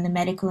people in the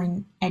medical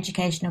and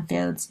educational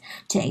fields,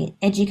 to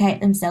educate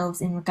themselves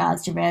in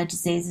regards to rare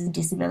diseases and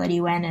disability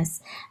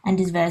awareness and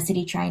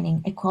diversity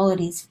training,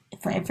 equalities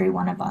for every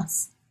one of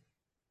us.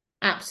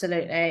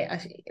 Absolutely.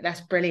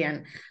 That's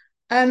brilliant.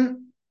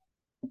 Um,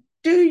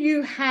 do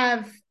you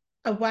have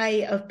a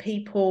way of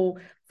people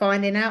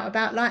finding out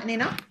about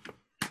Lightening Up?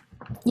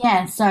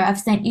 Yeah, so I've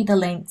sent you the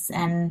links,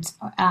 and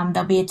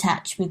they'll be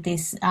attached with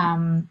this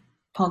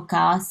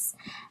podcast.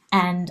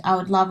 And I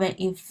would love it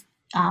if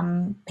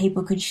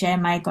people could share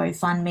my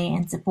GoFundMe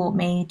and support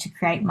me to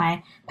create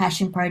my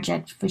passion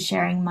project for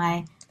sharing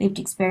my lived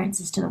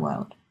experiences to the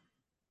world.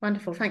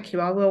 Wonderful. Thank you.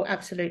 I will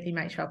absolutely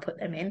make sure I put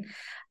them in.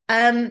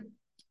 Um,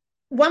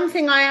 One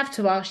thing I have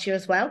to ask you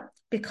as well,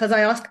 because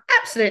I ask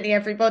absolutely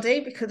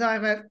everybody, because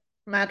I'm a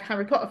mad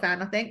Harry Potter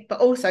fan, I think,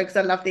 but also because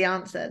I love the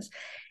answers,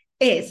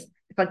 is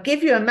if I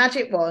give you a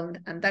magic wand,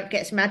 and don't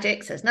get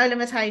magic, so there's no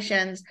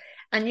limitations,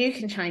 and you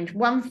can change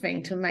one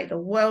thing to make the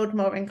world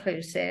more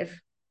inclusive,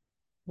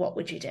 what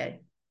would you do?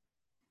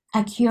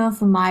 A cure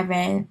for my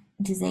rare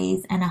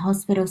disease and a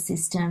hospital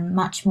system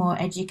much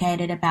more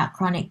educated about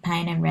chronic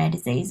pain and rare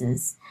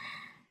diseases.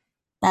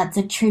 That's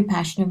a true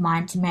passion of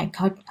mine, to make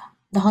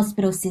the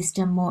hospital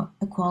system more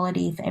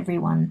equality for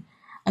everyone.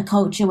 a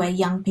culture where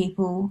young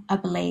people are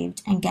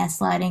believed and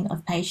gaslighting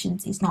of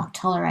patients is not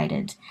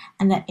tolerated,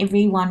 and that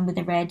everyone with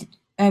a rare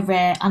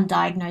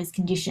undiagnosed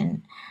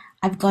condition,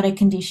 I've got a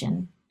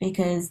condition,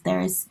 because there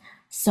is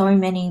so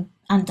many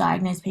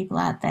undiagnosed people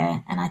out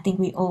there, and I think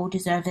we all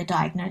deserve a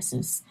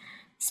diagnosis,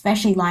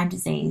 especially Lyme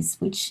disease,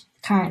 which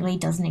currently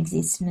doesn't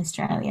exist in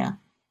Australia.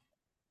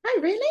 Oh,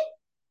 really?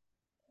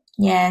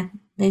 Yeah,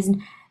 there's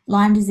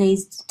Lyme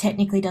disease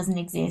technically doesn't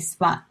exist,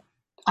 but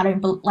I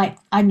don't like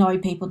I know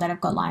people that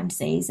have got Lyme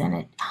disease and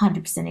it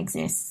 100%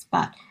 exists,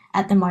 but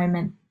at the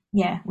moment,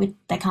 yeah,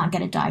 they can't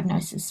get a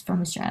diagnosis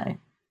from Australia.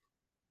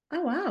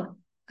 Oh, wow.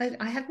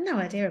 I have no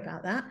idea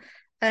about that.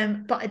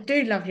 But I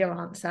do love your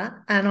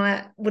answer, and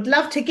I would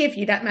love to give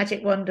you that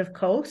magic wand, of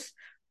course.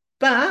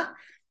 But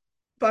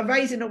by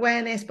raising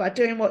awareness, by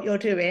doing what you're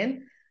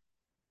doing,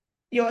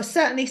 you're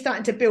certainly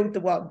starting to build the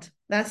wand.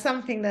 That's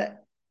something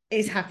that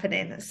is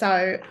happening.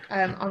 So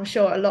I'm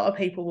sure a lot of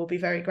people will be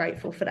very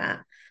grateful for that.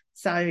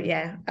 So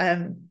yeah,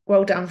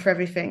 well done for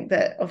everything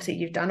that obviously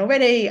you've done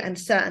already, and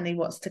certainly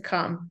what's to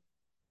come.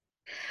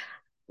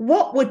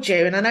 What would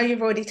you, and I know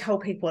you've already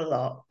told people a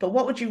lot, but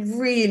what would you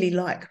really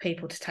like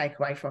people to take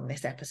away from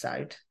this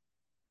episode?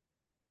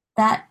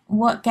 That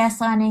what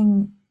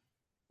gaslighting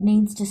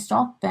needs to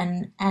stop,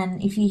 and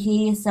if you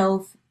hear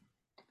yourself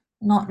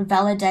not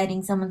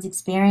validating someone's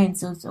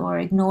experiences or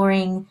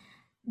ignoring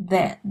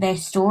their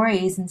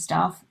stories and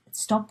stuff,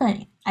 stop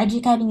it.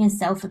 Educating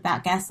yourself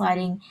about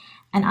gaslighting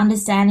and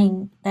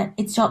understanding that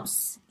it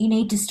stops. You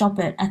need to stop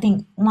it. I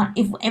think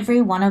if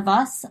every one of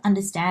us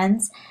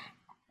understands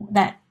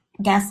that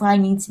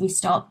gaslighting needs to be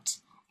stopped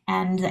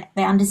and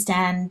they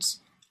understand,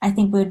 I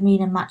think we would be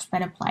in a much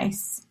better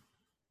place.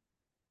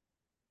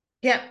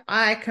 Yep,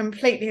 I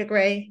completely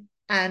agree.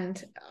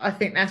 And I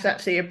think that's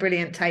actually a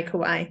brilliant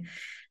takeaway.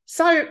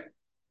 So,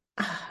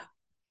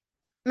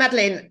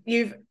 Madeline,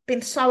 you've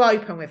been so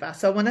open with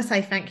us. So I want to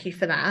say thank you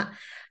for that.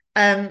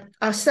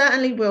 I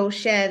certainly will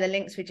share the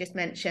links we just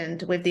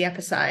mentioned with the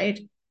episode.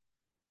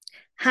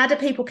 How do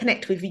people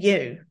connect with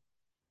you?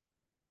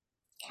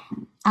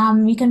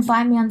 You can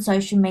find me on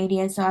social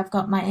media. So I've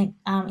got my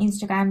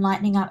Instagram,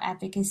 Lightning Up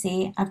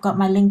Advocacy. I've got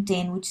my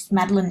LinkedIn, which is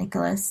Madeline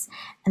Nicholas.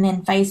 And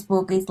then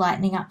Facebook is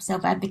Lightning Up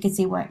Self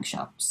Advocacy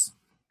Workshops.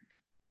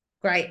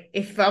 Great.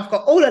 If I've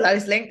got all of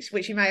those links,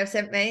 which you may have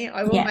sent me,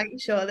 I will Yeah.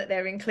 make sure that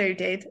they're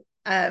included.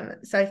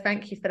 So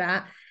thank you for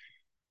that.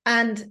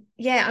 And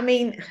yeah, I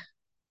mean,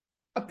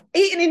 I've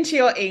eaten into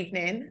your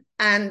evening,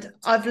 and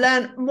I've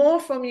learned more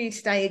from you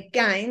today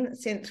again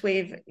since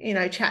we've,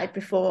 chatted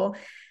before.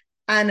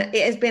 And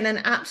it has been an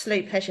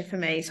absolute pleasure for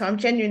me. So I'm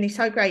genuinely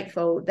so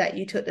grateful that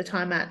you took the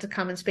time out to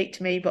come and speak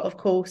to me, but of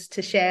course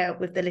to share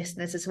with the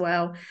listeners as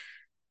well.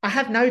 I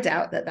have no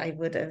doubt that they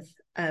would have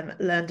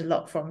learned a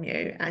lot from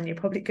you, and you're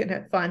probably going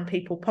to find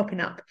people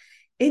popping up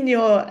in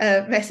your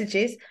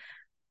messages.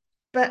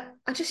 But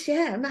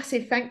a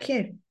massive thank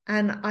you.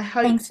 And I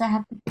hope, Thanks for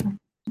having me.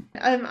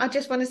 I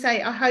just want to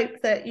say, I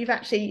hope that you've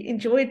actually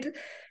enjoyed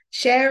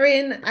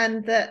sharing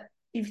and that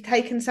you've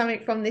taken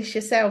something from this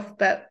yourself.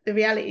 But the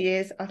reality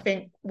is, I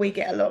think we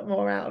get a lot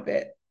more out of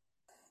it.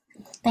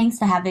 Thanks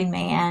for having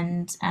me,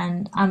 and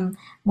I'm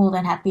more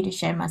than happy to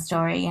share my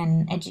story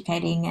and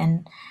educating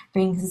and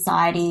bring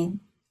society,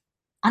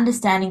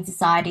 understanding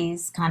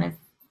society's kind of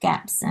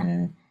gaps,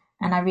 and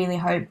I really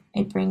hope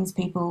it brings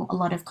people a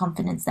lot of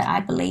confidence that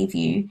I believe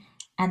you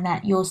and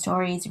that your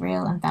story is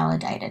real and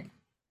validated,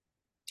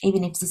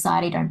 even if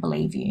society don't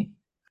believe you.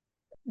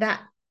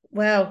 That,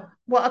 well,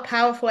 what a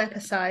powerful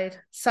episode.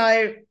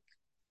 So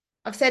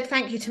I've said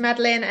thank you to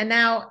Madeline, and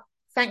now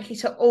thank you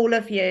to all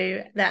of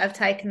you that have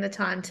taken the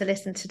time to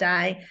listen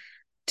today.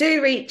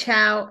 Do reach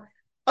out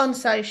on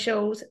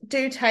socials,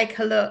 do take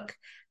a look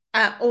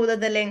at all of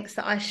the links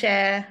that I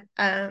share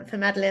for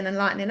Madeline and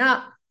Lightning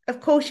Up. Of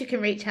course, you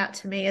can reach out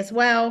to me as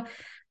well.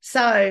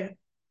 So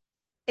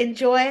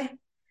enjoy,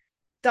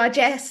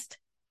 digest,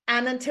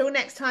 and until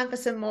next time for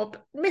some more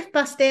myth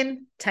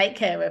busting, take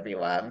care,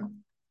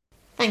 everyone.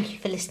 Thank you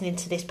for listening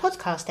to this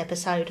podcast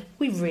episode.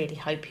 We really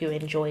hope you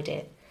enjoyed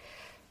it.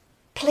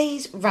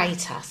 Please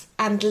rate us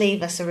and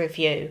leave us a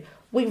review.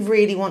 We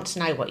really want to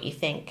know what you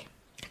think.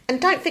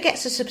 And don't forget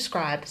to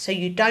subscribe so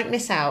you don't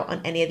miss out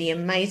on any of the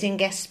amazing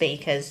guest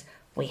speakers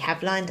we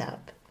have lined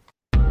up.